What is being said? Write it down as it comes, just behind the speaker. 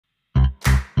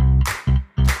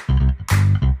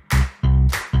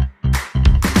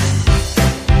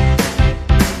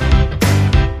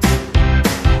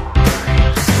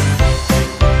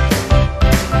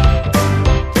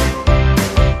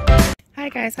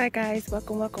Hi guys,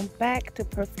 welcome back to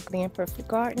Perfectly Imperfect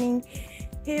Gardening.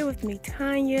 Here with me,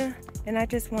 Tanya, and I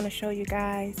just want to show you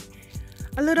guys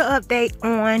a little update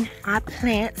on my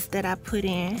plants that I put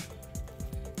in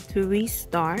to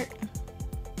restart.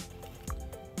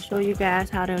 Show you guys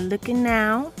how they're looking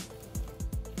now,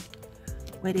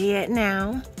 where they at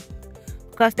now,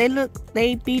 because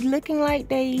they be looking like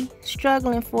they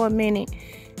struggling for a minute,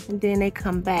 and then they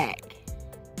come back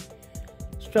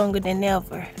stronger than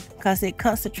ever, because it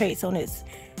concentrates on its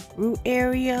root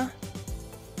area.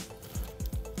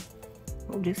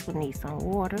 Oh, this one needs some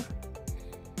water.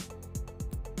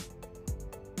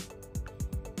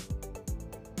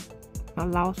 I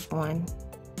lost one,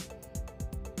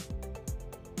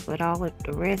 but all of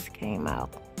the rest came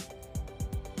out.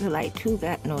 Look like two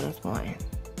got, no, that's one.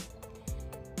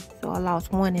 So I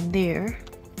lost one in there.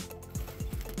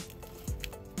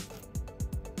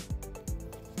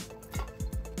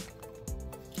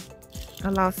 I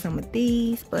lost some of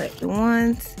these, but the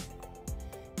ones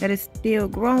that is still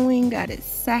growing got its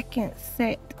second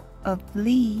set of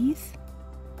leaves.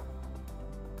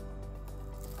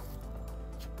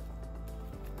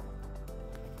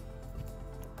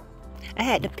 I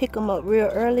had to pick them up real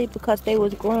early because they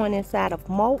was growing inside of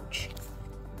mulch.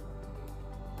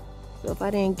 So if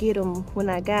I didn't get them when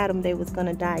I got them, they was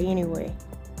gonna die anyway.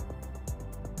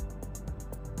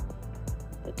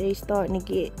 But they starting to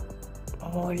get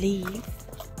more leaves.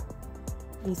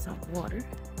 Need some water.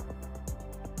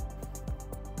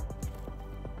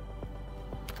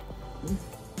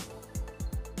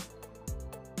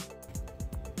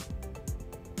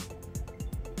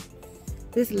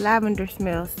 This lavender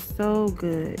smells so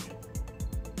good.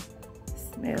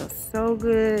 Smells so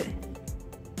good.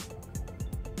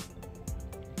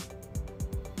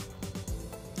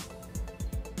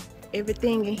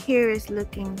 Everything in here is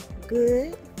looking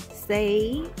good.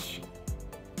 Sage.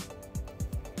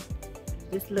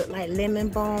 This look like lemon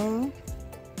balm.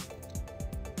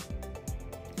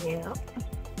 Yep.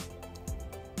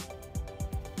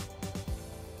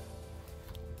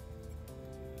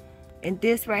 And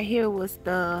this right here was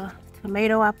the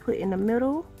tomato I put in the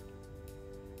middle.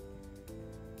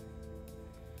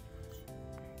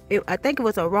 I think it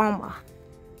was Aroma.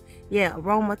 Yeah,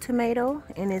 Aroma tomato.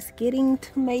 And it's getting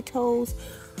tomatoes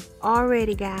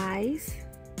already, guys.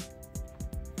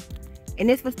 And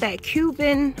this was that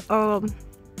Cuban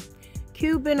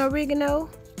oregano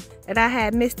that I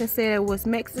had missed and said it was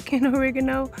Mexican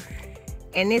oregano.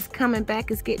 And it's coming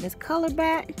back, it's getting its color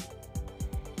back.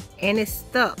 And it's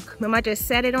stuck. Remember, I just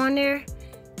set it on there.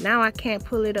 Now I can't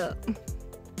pull it up.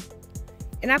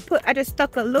 And I just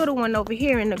stuck a little one over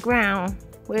here in the ground.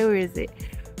 Where is it?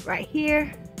 Right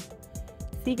here.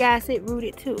 See guys, it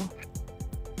rooted too.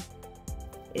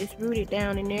 It's rooted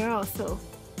down in there also.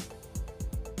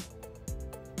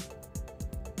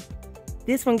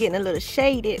 This one getting a little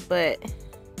shaded, but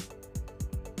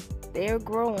they're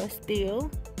growing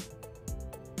still.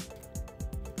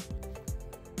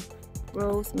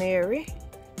 Rosemary.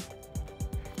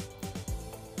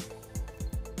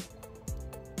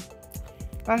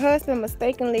 My husband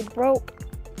mistakenly broke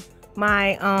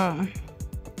my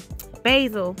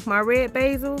basil, my red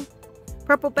basil,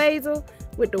 purple basil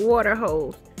with the water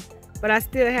hose, but I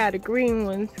still had the green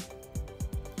ones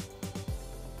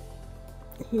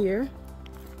here.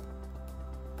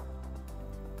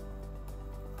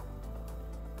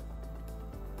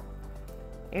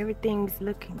 Everything's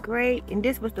looking great. And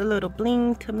this was the little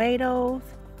bling tomatoes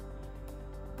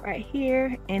right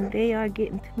here, and they are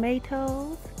getting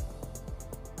tomatoes.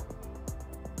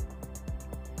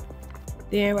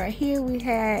 Then right here we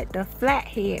had the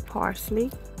flathead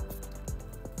parsley,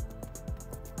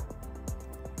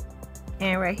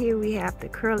 and right here we have the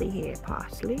curly head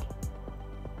parsley.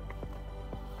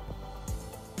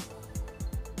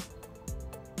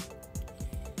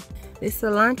 This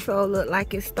cilantro look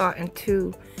like it's starting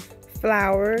to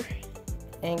flower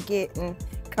and getting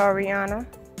coriander.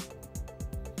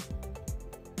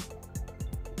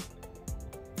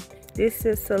 This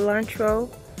is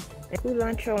cilantro and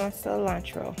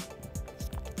cilantro.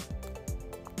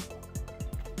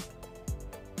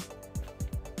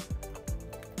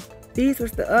 These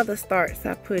was the other starts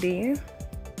I put in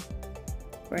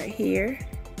right here.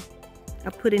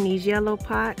 I put in these yellow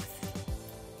pots.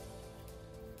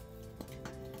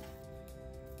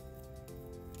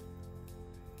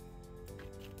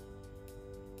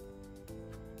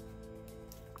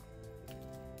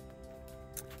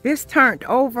 This turned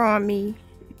over on me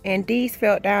and these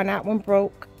fell down. That one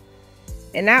broke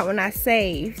and that one I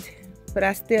saved, but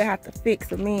I still have to fix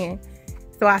them in.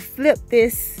 So I flipped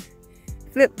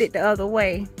it the other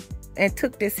way and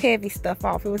took this heavy stuff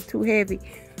off. It was too heavy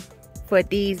for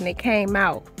these, and it came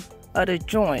out of the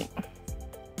joint.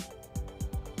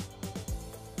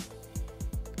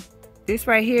 This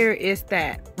right here is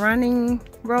that running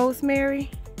rosemary.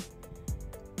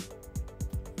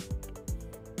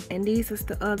 And these was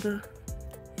the other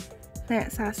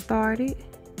plants I started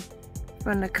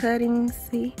from the cuttings.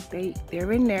 See,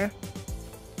 they're in there.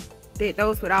 Did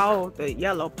those with all the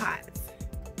yellow pots.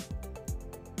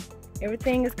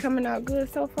 Everything is coming out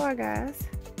good so far, guys.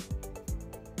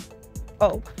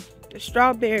 Oh, the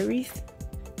strawberries.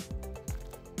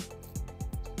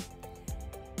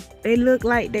 They look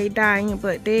like they dying,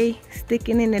 but they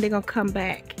sticking in there. They're gonna come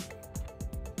back.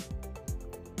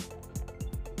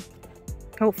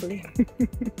 Hopefully.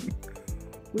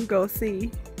 We go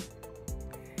see.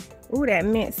 Ooh, that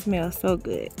mint smells so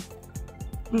good.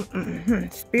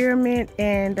 Spearmint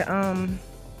and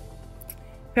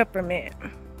peppermint.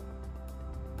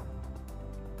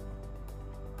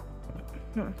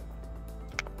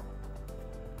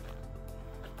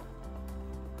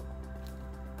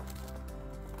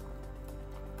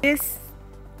 This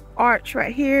arch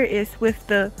right here is with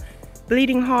the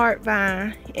bleeding heart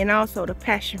vine and also the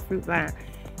passion fruit vine.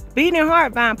 Bleeding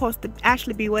heart vine supposed to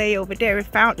actually be way over there. It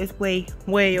found its way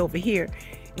over here,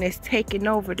 and it's taking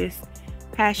over this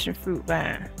passion fruit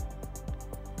vine.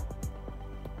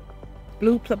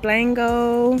 Blue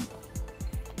Plablango.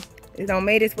 It done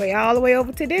made its way all the way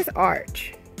over to this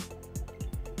arch.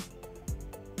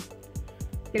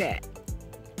 Look at that.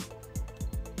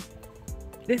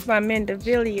 This is my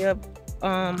Mandevilla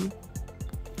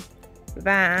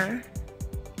vine.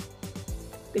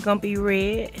 They're gonna be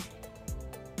red.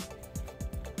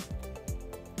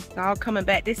 It's all coming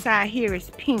back. This side here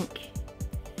is pink,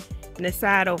 and the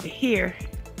side over here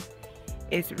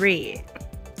is red.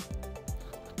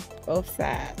 Both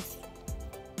sides.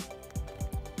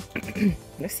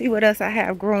 Let's see what else I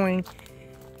have growing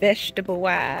vegetable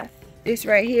wise. This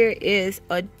right here is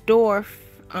a dwarf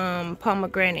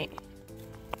pomegranate,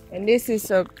 and this is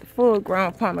a full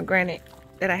grown pomegranate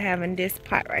that I have in this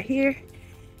pot right here.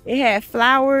 It had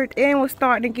flowered and was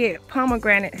starting to get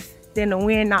pomegranates, then the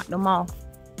wind knocked them off.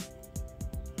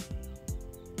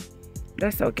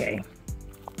 That's okay.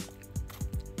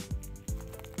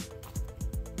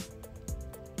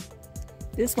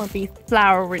 This one be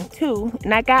flowering too,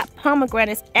 and I got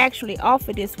pomegranates actually off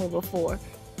of this one before.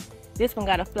 This one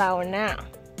got a flower now.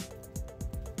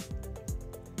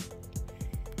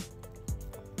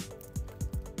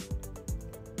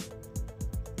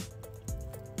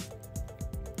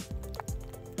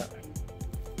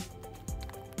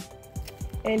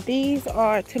 And these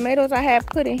are tomatoes I have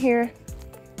put in here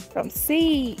from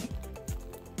seed,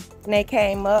 and they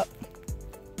came up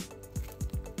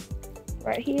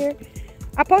right here.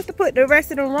 I'm supposed to put the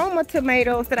rest of the Roma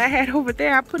tomatoes that I had over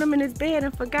there. I put them in this bed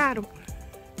and forgot them,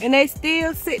 and they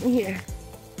still sitting here.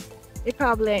 They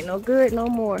probably ain't no good no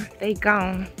more. They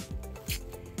gone.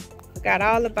 Forgot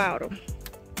all about them.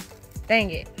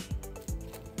 Dang it.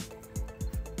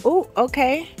 Oh,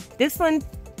 okay. This one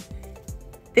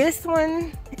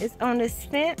is on this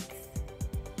fence.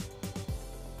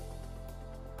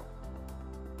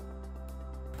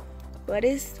 But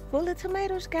it's full of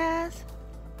tomatoes, guys.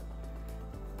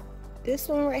 This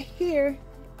one right here.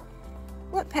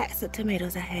 What packs of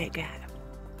tomatoes I had got?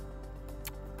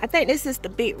 I think this is the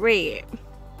big red.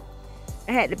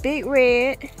 I had the big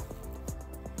red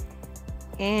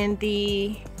and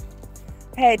I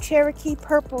had Cherokee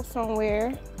purple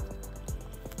somewhere.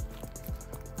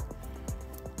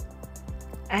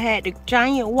 I had the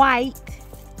giant white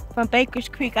from Baker's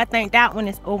Creek. I think that one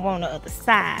is over on the other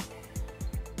side.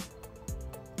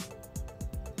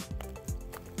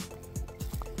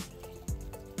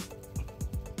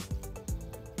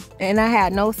 And I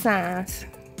had no signs.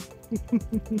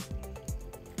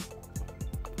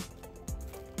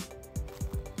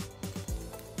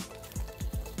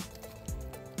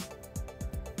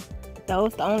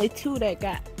 Those the only two that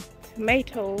got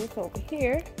tomatoes over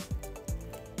here.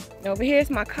 And over here is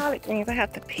my collard greens. I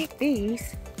have to pick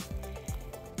these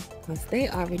because they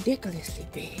are ridiculously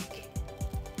big.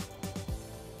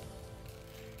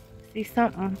 See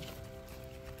something.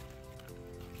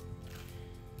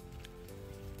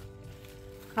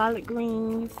 Collard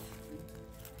greens,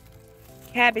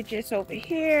 cabbages over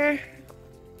here.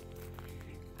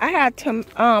 I had some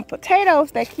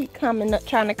potatoes that keep coming up,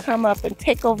 trying to come up and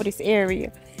take over this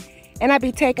area, and I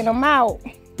be taking them out,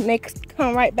 and they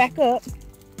come right back up,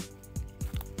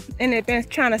 and they've been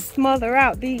trying to smother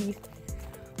out these,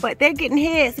 but they're getting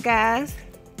heads, guys.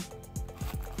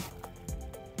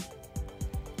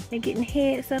 They're getting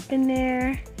heads up in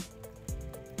there.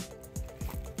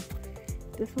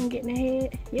 This one getting a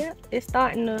head. Yep, it's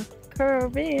starting to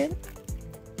curve in.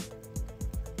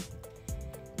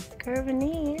 Curving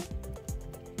in.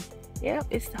 Yep,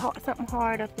 it's hard, something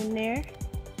hard up in there.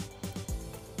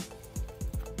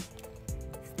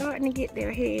 Starting to get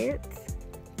their heads.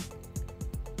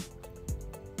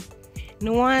 And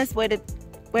the ones where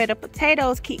the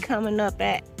potatoes keep coming up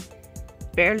at,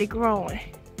 barely growing.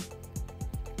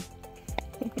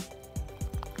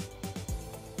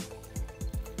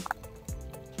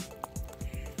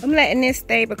 I'm letting this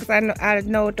stay because I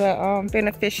know the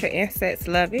beneficial insects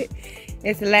love it.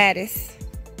 It's lettuce.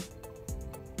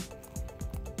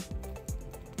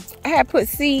 I had put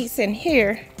seeds in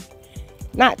here.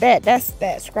 Not that, that's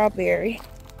that strawberry.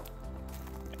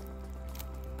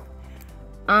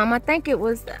 I think it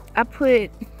was, I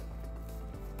put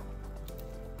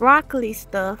broccoli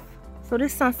stuff. So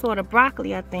this is some sort of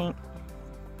broccoli, I think.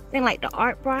 I think like the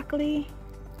art broccoli,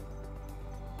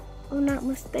 if I'm not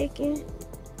mistaken.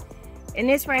 And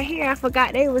this right here, I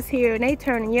forgot they was here and they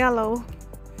turned yellow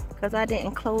because I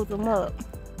didn't close them up.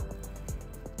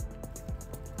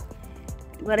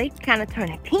 Well, they kind of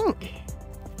turning pink.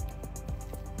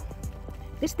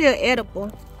 It's still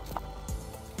edible.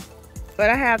 But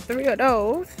I have 3 of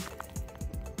those.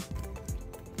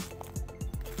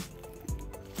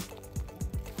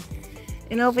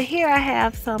 And over here I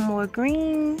have some more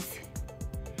greens.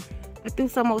 I threw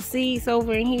some more seeds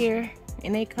over in here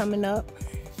and they coming up.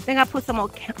 I think I put some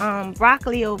more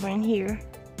broccoli over in here.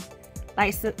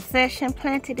 Like Succession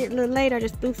planted it a little later. I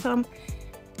just threw some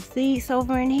seeds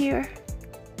over in here.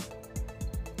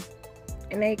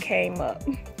 And they came up.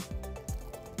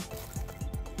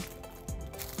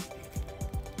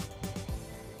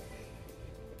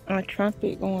 My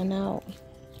trumpet going out.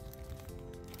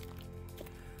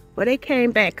 But they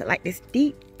came back like this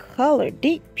deep color,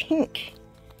 deep pink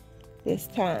this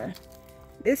time.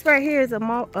 This right here is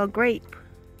a grape.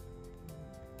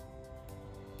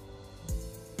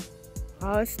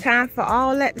 Oh, it's time for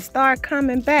all that to start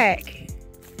coming back.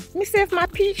 Let me see if my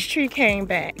peach tree came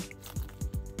back.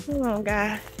 Hold on,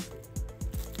 guys.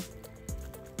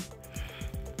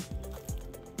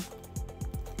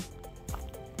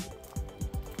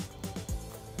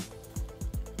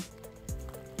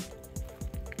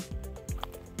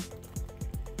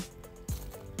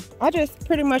 I just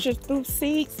pretty much just threw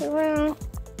seeds around.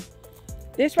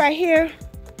 This right here,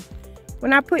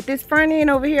 when I put this front end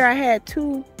over here, I had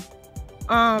 2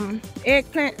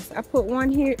 eggplants. I put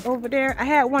one here over there. I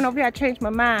had one over here. I changed my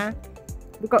mind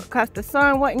because the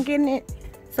sun wasn't getting it,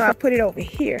 so I put it over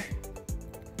here.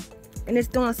 And it's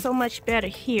doing so much better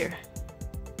here.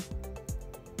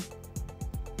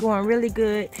 Going really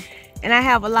good. And I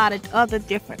have a lot of other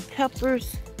different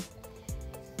peppers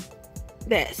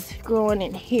that's growing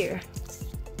in here.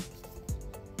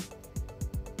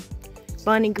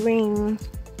 Bunny green.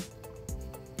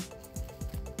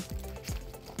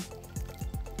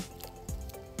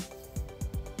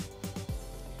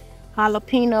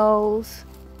 Jalapenos.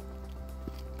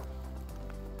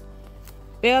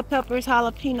 Bell peppers,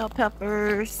 jalapeno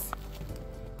peppers.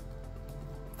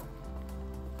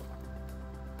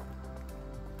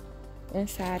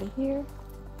 Inside of here.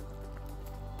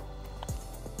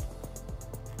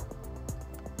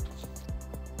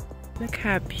 Look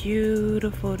how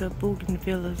beautiful the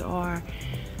bougainvilleas are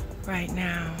right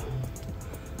now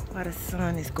while the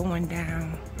sun is going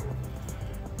down.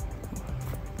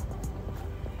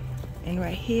 And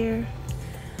right here,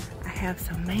 I have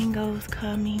some mangoes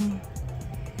coming.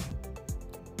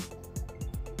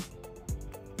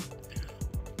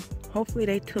 Hopefully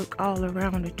they took all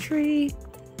around the tree.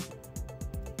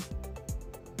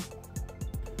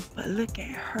 But look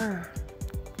at her.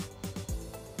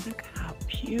 Look how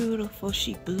beautiful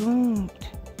she bloomed.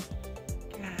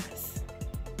 Guys.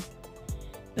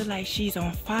 Look like she's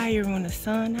on fire when the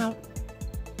sun out.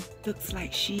 Looks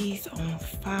like she's on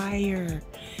fire.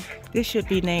 This should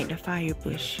be named the fire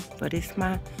bush, but it's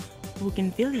my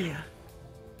bougainvillea.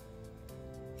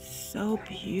 So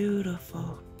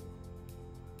beautiful.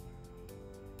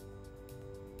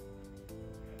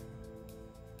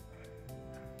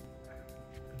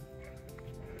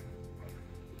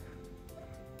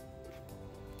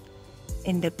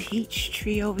 And the peach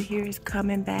tree over here is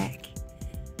coming back.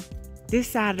 This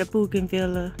side of the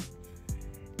bougainvillea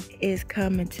is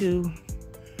coming too.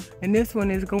 And this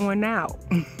one is going out.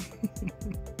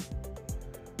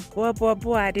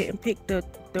 Boy, I didn't pick the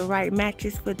right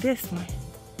matches for this one.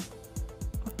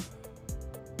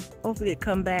 Hopefully it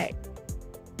come back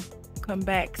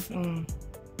soon.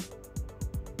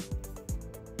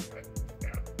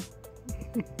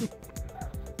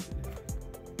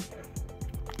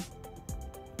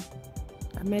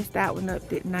 I messed that one up,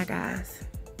 didn't I, guys?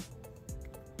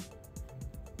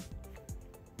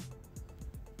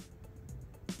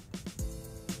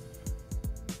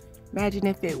 Imagine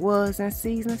if it was in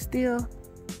season still.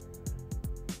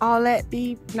 All that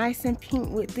be nice and pink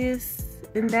with this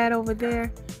and that over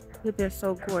there. Would have been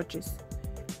so gorgeous.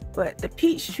 But the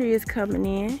peach tree is coming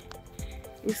in.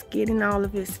 It's getting all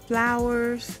of its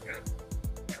flowers.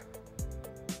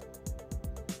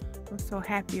 I'm so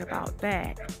happy about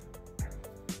that.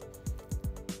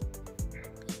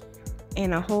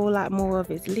 And a whole lot more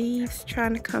of its leaves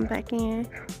trying to come back in.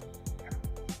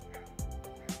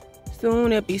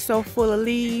 Soon it'll be so full of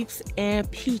leaves and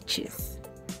peaches.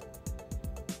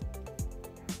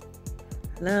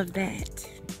 Love that.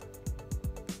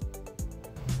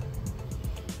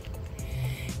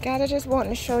 Guys, I just wanted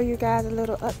to show you guys a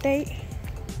little update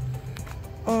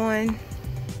on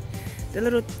the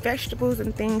little vegetables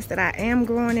and things that I am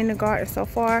growing in the garden so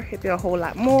far. It'll be a whole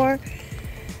lot more.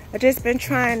 I've just been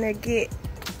trying to get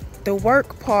the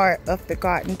work part of the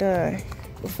garden done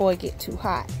before it get too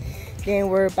hot. Then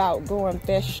worry about growing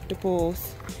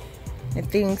vegetables and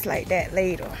things like that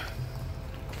later.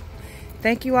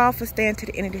 Thank you all for staying to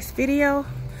the end of this video.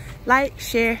 Like,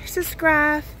 share,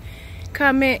 subscribe,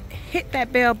 comment, hit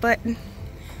that bell button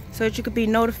so that you can be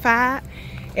notified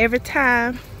every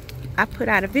time I put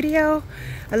out a video.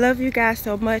 I love you guys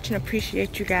so much and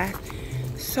appreciate you guys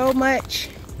so much.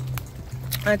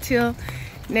 Until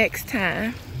next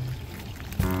time.